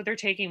what they're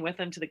taking with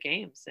them to the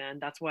games.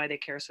 And that's why they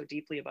care so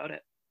deeply about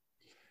it.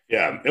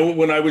 Yeah. And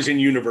when I was in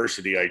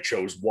university, I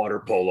chose water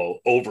polo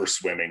over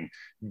swimming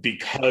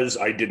because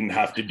I didn't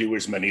have to do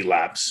as many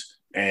laps.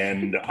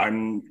 And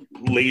I'm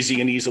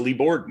lazy and easily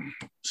bored.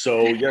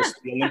 So yes,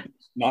 the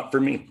Olympics, not for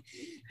me.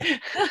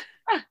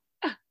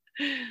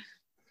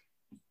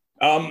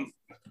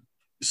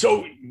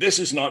 So this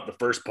is not the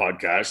first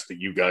podcast that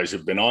you guys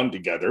have been on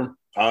together.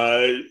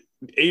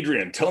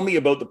 Adrian, tell me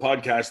about the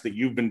podcast that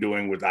you've been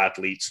doing with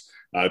athletes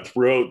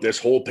throughout this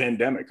whole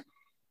pandemic.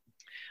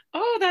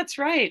 Oh, that's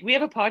right. We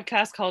have a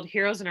podcast called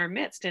Heroes in Our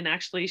Midst. And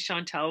actually,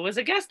 Chantal was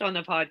a guest on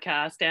the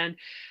podcast. And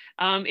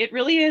it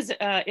really is,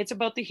 it's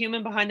about the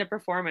human behind the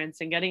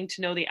performance and getting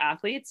to know the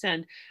athletes.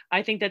 And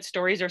I think that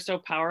stories are so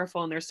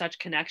powerful and there's such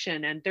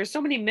connection. And there's so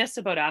many myths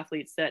about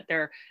athletes that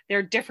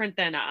they're different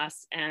than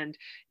us. And,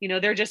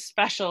 they're just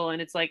special.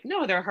 And it's like,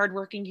 no, they're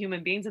hardworking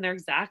human beings and they're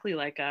exactly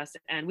like us.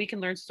 And we can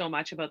learn so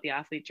much about the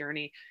athlete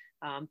journey.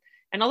 And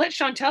I'll let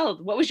Chantal,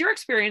 what was your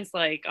experience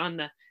like on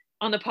the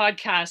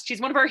podcast? She's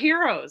one of our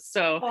heroes.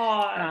 So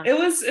it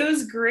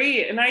was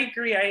great. And I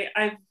agree.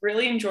 I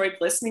really enjoyed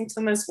listening to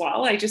them as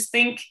well. I just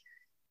think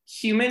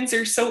humans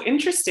are so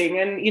interesting.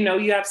 And,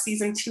 you have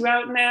season 2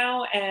 out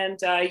now, and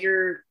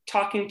you're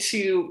talking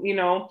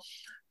to,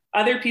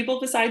 other people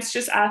besides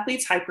just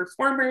athletes, high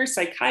performers,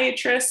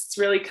 psychiatrists,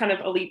 really kind of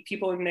elite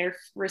people in their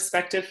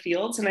respective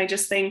fields. And I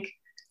just think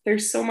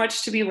there's so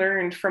much to be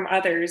learned from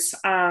others.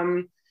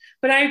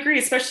 But I agree,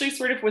 especially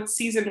sort of with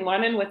season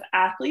 1 and with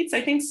athletes.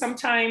 I think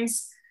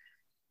sometimes,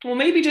 well,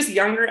 maybe just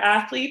younger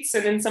athletes,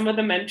 and in some of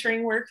the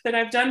mentoring work that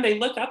I've done, they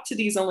look up to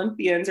these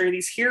Olympians or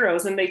these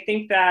heroes and they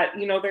think that,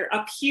 they're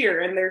up here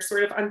and they're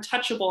sort of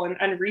untouchable and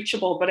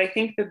unreachable. But I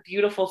think the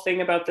beautiful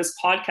thing about this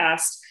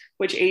podcast,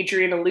 which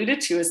Adrian alluded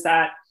to, is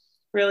that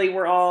really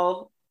we're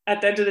all,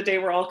 at the end of the day,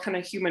 we're all kind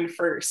of human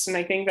first. And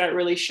I think that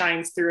really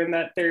shines through, in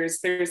that there's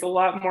a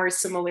lot more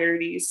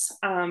similarities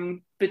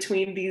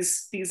between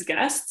these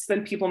guests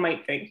than people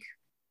might think.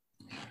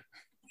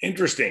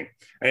 Interesting.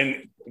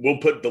 And we'll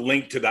put the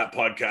link to that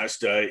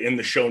podcast in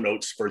the show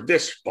notes for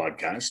this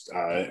podcast,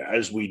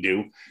 as we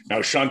do.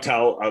 Now,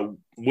 Chantal,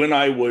 when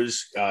I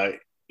was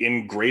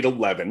in grade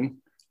 11,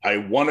 I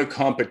won a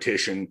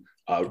competition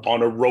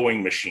on a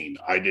rowing machine.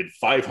 I did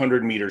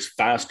 500 meters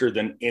faster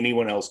than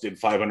anyone else did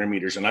 500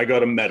 meters. And I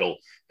got a medal,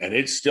 and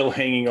it's still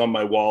hanging on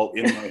my wall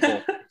in my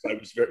home.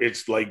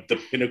 It's like the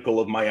pinnacle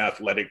of my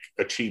athletic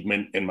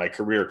achievement in my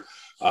career.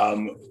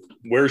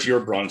 Where's your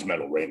bronze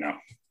medal right now?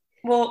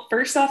 Well,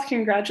 first off,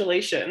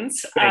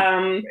 congratulations.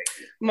 My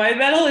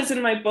medal is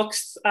in my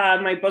books,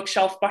 my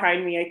bookshelf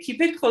behind me. I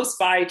keep it close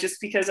by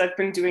just because I've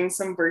been doing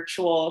some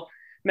virtual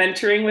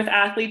mentoring with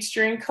athletes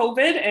during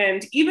COVID.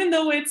 And even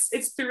though it's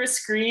through a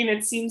screen,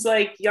 it seems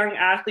like young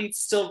athletes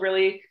still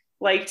really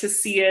like to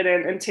see it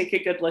and take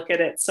a good look at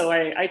it. So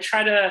I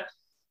try to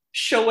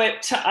show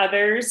it to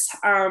others,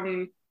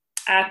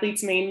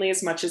 athletes mainly,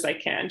 as much as I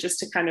can, just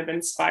to kind of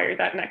inspire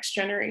that next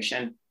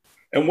generation.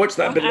 And what's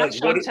that been like?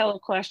 Chantal a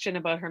question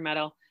about her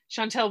medal.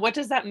 Chantal, what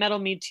does that medal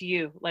mean to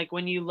you? Like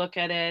when you look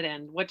at it,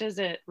 and what does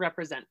it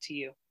represent to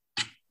you?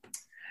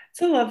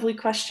 It's a lovely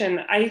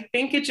question. I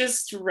think it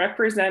just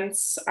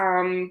represents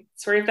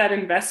sort of that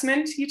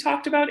investment you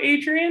talked about,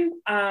 Adrian.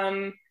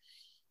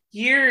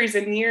 Years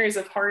and years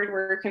of hard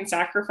work and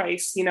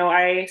sacrifice. You know,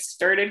 I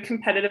started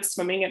competitive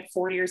swimming at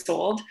 4 years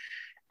old.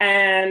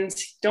 And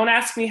don't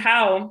ask me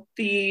how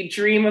the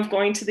dream of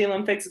going to the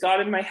Olympics got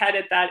in my head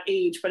at that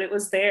age, but it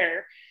was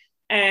there.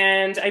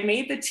 And I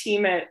made the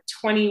team at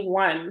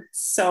 21.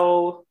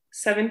 So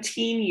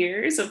 17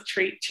 years of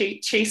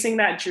chasing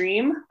that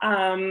dream.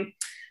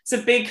 It's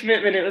a big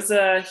commitment. It was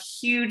a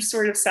huge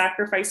sort of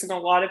sacrifice in a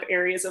lot of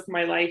areas of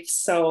my life.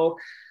 So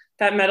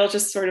that medal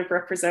just sort of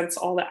represents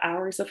all the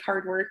hours of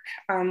hard work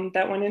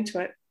that went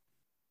into it.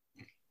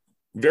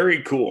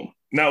 Very cool.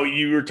 Now,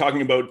 you were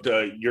talking about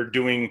you're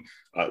doing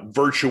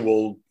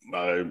virtual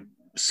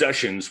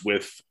sessions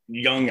with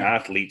young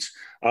athletes.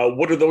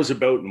 What are those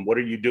about, and what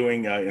are you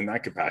doing in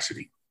that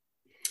capacity?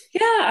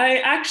 Yeah,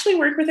 I actually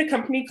work with a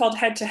company called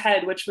Head to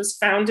Head, which was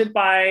founded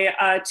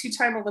by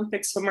two-time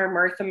Olympic swimmer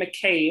Martha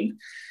McCabe.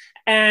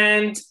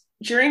 And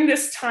during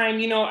this time,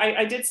 you know,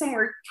 I did some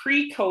work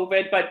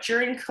pre-COVID, but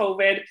during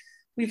COVID,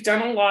 we've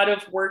done a lot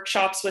of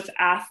workshops with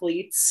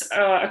athletes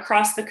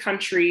across the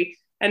country,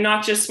 and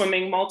not just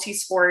swimming,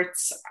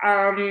 multi-sports,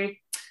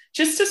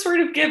 just to sort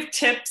of give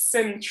tips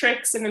and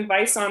tricks and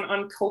advice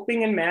on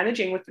coping and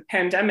managing with the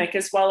pandemic,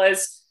 as well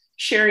as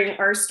sharing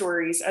our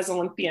stories as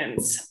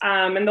Olympians.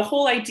 And the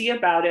whole idea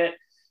about it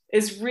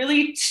is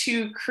really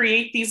to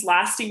create these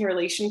lasting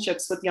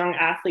relationships with young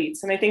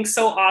athletes. And I think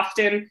so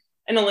often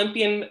an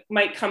Olympian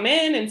might come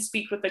in and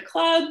speak with the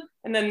club,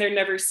 and then they're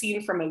never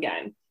seen from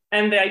again.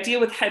 And the idea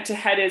with Head to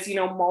Head is, you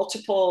know,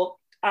 multiple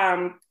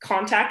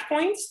contact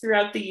points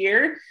throughout the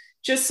year,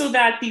 just so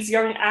that these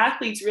young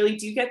athletes really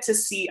do get to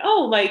see,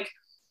 oh, like,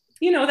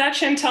 you know, that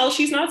Chantal,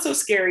 she's not so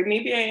scary.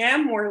 Maybe I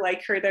am more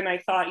like her than I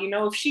thought. You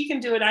know, if she can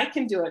do it, I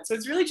can do it. So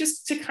it's really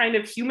just to kind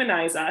of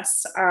humanize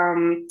us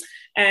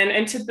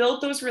and to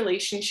build those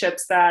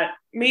relationships that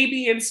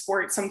maybe in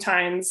sport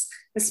sometimes,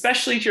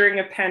 especially during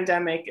a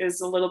pandemic,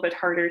 is a little bit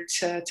harder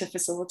to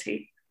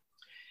facilitate.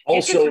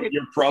 Also,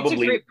 you're probably...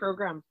 It's a great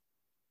program.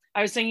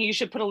 I was saying you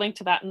should put a link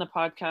to that in the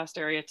podcast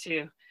area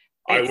too.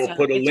 I will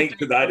put a link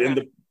to that in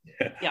the...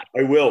 Yeah,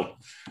 I will.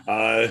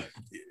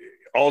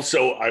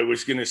 Also, I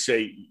was going to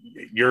say,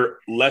 you're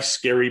less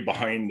scary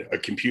behind a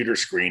computer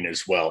screen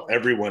as well.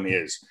 Everyone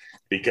is,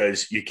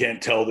 because you can't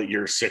tell that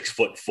you're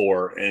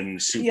 6'4" and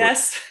super.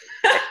 Yes,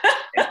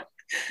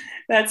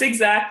 that's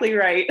exactly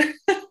right.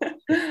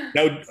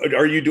 Now,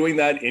 are you doing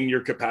that in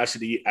your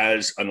capacity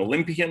as an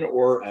Olympian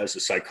or as a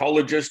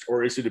psychologist,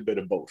 or is it a bit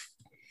of both?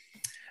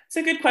 It's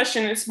a good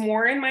question. It's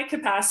more in my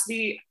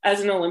capacity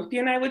as an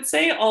Olympian, I would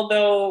say,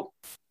 although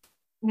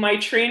my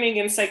training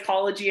in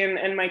psychology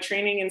and my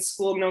training in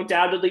school no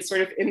doubtedly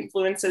sort of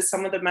influences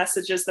some of the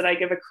messages that I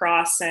give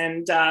across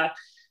and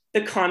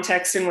the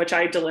context in which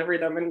I deliver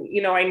them. And,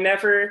 you know, I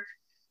never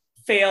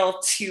fail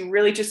to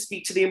really just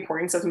speak to the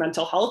importance of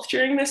mental health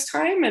during this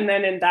time. And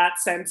then in that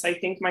sense, I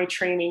think my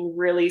training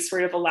really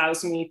sort of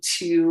allows me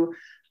to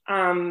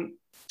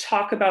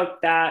talk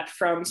about that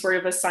from sort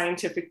of a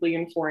scientifically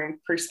informed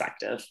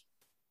perspective.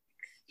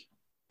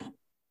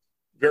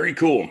 Very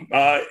cool.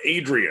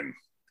 Adrian,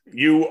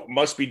 you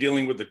must be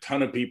dealing with a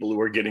ton of people who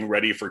are getting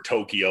ready for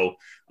Tokyo.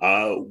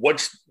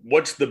 What's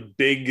the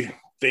big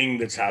thing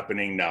that's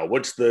happening now?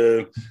 What's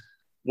the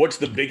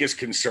biggest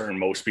concern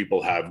most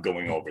people have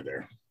going over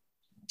there?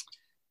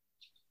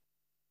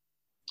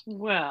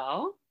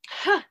 Well,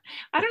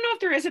 I don't know if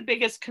there is a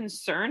biggest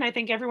concern. I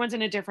think everyone's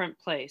in a different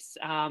place.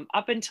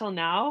 Up until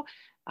now,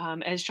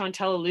 as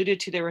Chantal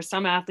alluded to, there were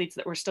some athletes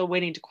that were still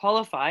waiting to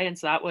qualify, and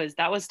so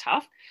that was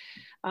tough.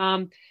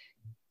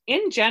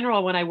 In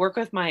general, when I work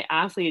with my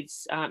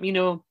athletes, you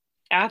know,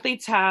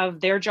 athletes have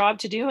their job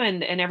to do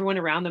and everyone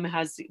around them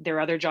has their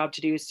other job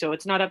to do. So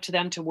it's not up to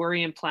them to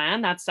worry and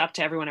plan. That's up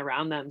to everyone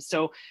around them.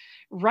 So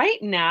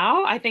right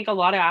now, I think a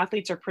lot of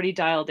athletes are pretty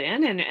dialed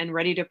in and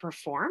ready to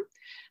perform.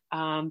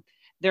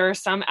 There are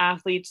some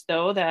athletes,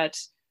 though, that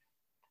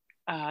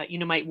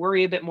might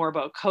worry a bit more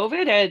about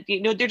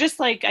COVID. They're just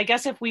like, I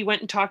guess if we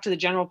went and talked to the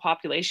general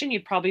population,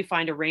 you'd probably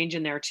find a range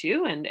in there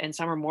too, and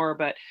some are more,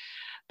 but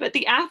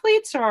the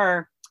athletes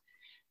are,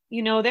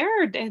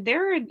 they're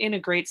in a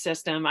great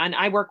system. And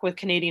I work with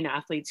Canadian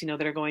athletes,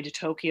 that are going to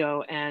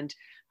Tokyo, and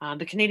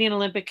the Canadian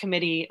Olympic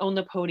Committee own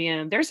the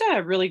podium. There's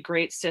a really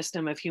great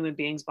system of human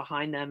beings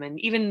behind them. And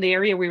even the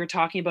area we were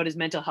talking about is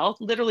mental health.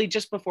 Literally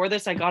just before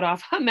this, I got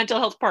off a mental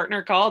health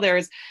partner call.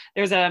 There's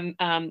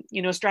a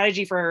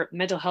strategy for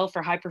mental health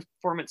for high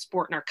performance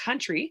sport in our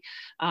country.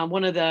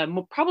 One of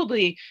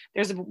the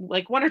there's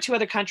like one or two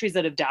other countries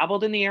that have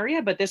dabbled in the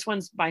area, but this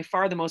one's by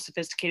far the most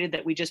sophisticated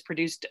that we just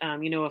produced,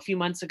 a few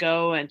months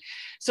ago. And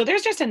so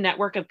there's just a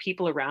network of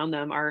people around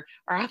them. Our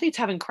athletes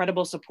have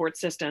incredible support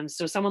systems.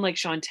 So someone like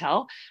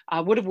Chantel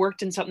would have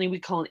worked in something we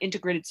call an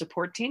integrated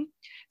support team.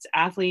 It's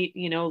athlete,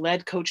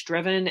 led, coach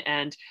driven.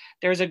 And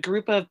there's a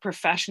group of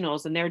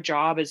professionals, and their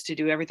job is to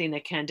do everything they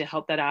can to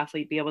help that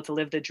athlete be able to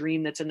live the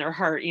dream that's in their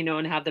heart,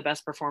 and have the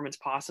best performance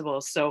possible.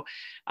 So,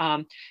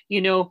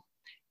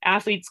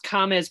 athletes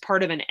come as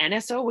part of an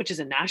NSO, which is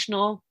a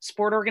national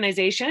sport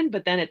organization,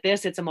 but then at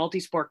this, it's a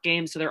multi-sport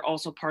game. So they're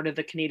also part of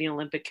the Canadian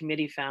Olympic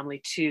Committee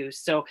family too.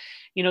 So,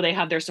 they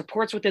have their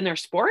supports within their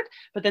sport,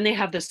 but then they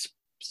have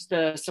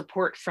the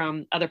support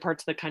from other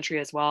parts of the country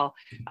as well.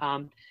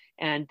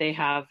 And they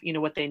have,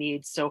 what they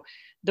need. So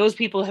those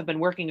people have been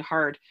working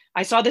hard.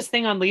 I saw this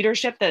thing on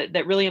leadership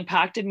that really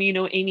impacted me.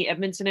 Amy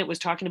Edmondson was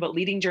talking about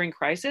leading during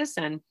crisis.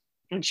 And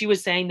she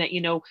was saying that,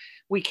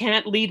 we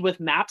can't lead with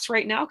maps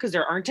right now because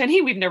there aren't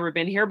any. We've never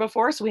been here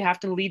before. So we have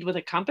to lead with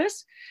a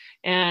compass.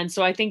 And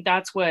so I think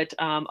that's what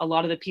a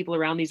lot of the people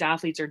around these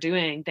athletes are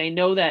doing. They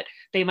know that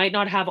they might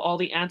not have all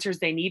the answers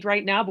they need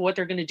right now, but what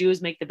they're going to do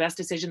is make the best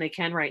decision they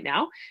can right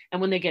now.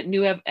 And when they get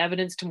new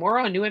evidence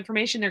tomorrow and new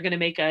information, they're going to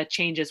make a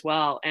change as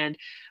well. And,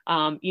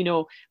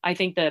 I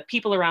think the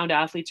people around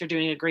athletes are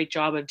doing a great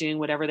job of doing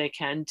whatever they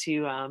can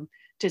to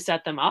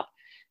set them up.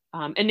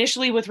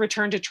 Initially with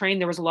return to train,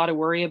 there was a lot of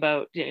worry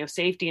about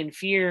safety and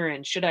fear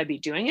and should I be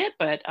doing it?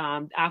 But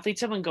athletes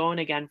have been going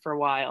again for a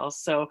while.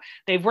 So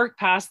they've worked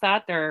past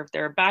that.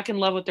 They're back in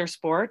love with their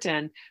sport,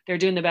 and they're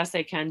doing the best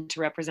they can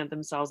to represent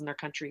themselves and their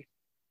country.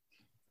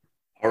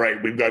 All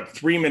right, we've got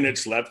 3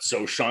 minutes left.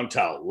 So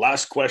Chantal,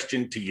 last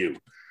question to you.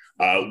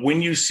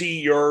 When you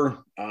see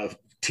your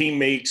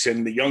teammates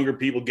and the younger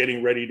people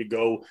getting ready to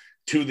go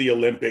to the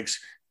Olympics,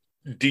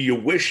 do you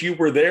wish you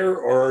were there,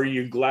 or are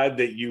you glad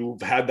that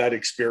you've had that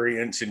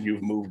experience and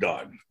you've moved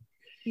on?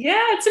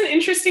 Yeah, it's an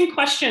interesting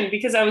question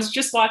because I was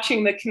just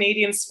watching the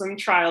Canadian swim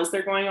trials.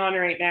 They're going on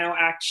right now,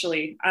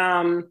 actually.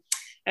 And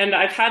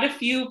I've had a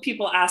few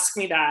people ask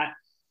me that.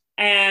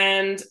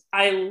 And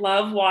I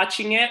love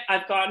watching it.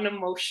 I've gotten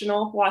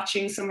emotional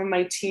watching some of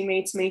my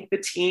teammates make the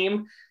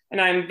team.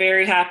 And I'm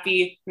very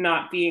happy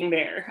not being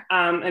there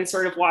and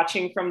sort of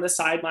watching from the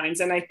sidelines.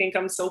 And I think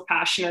I'm so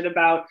passionate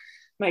about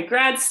my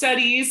grad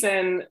studies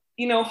and,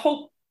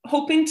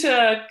 hoping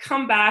to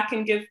come back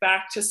and give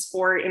back to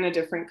sport in a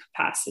different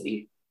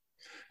capacity.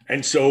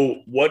 And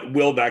so what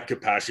will that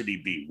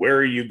capacity be? Where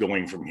are you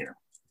going from here?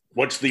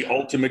 What's the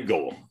ultimate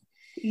goal?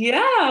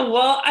 Yeah,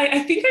 well, I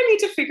think I need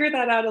to figure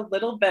that out a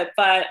little bit,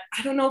 but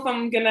I don't know if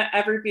I'm going to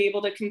ever be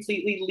able to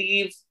completely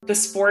leave the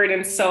sport.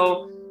 And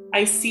so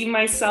I see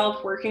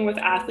myself working with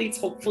athletes,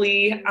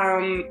 hopefully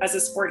as a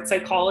sports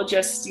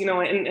psychologist,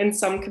 in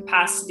some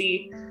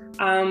capacity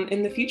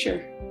in the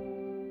future.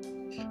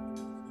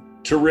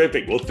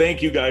 Terrific. Well,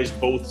 thank you guys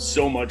both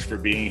so much for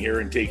being here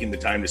and taking the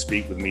time to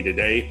speak with me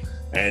today.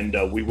 And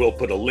we will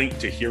put a link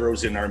to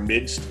Heroes in Our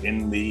Midst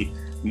in the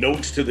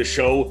notes to the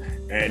show.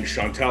 And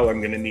Chantal, I'm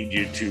going to need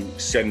you to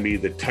send me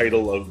the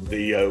title of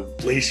the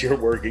place you're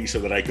working so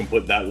that I can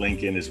put that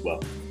link in as well.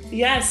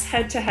 Yes,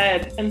 Head to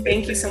Head. And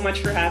thank you so much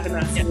for having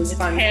us. It was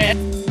fun.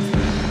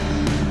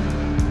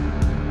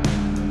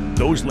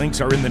 Those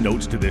links are in the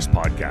notes to this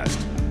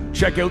podcast.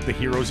 Check out the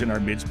Heroes in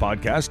Our Midst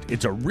podcast.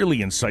 It's a really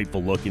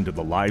insightful look into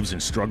the lives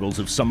and struggles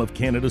of some of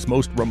Canada's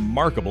most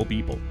remarkable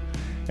people.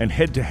 And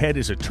Head to Head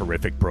is a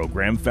terrific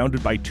program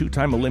founded by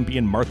two-time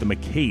Olympian Martha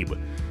McCabe,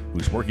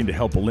 who's working to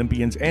help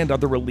Olympians and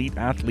other elite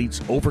athletes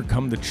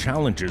overcome the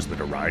challenges that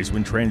arise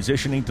when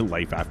transitioning to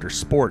life after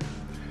sport.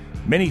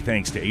 Many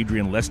thanks to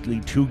Adrian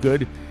Leslie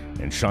Toogood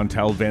and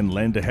Chantal Van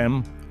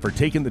Lendehem for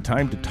taking the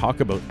time to talk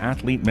about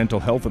athlete mental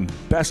health, and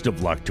best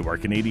of luck to our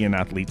Canadian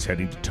athletes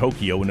heading to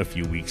Tokyo in a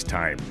few weeks'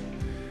 time.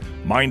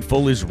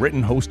 Mindful is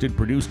written, hosted,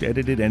 produced,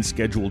 edited, and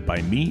scheduled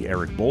by me,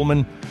 Eric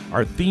Bowman.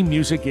 Our theme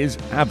music is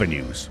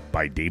Avenues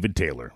by David Taylor.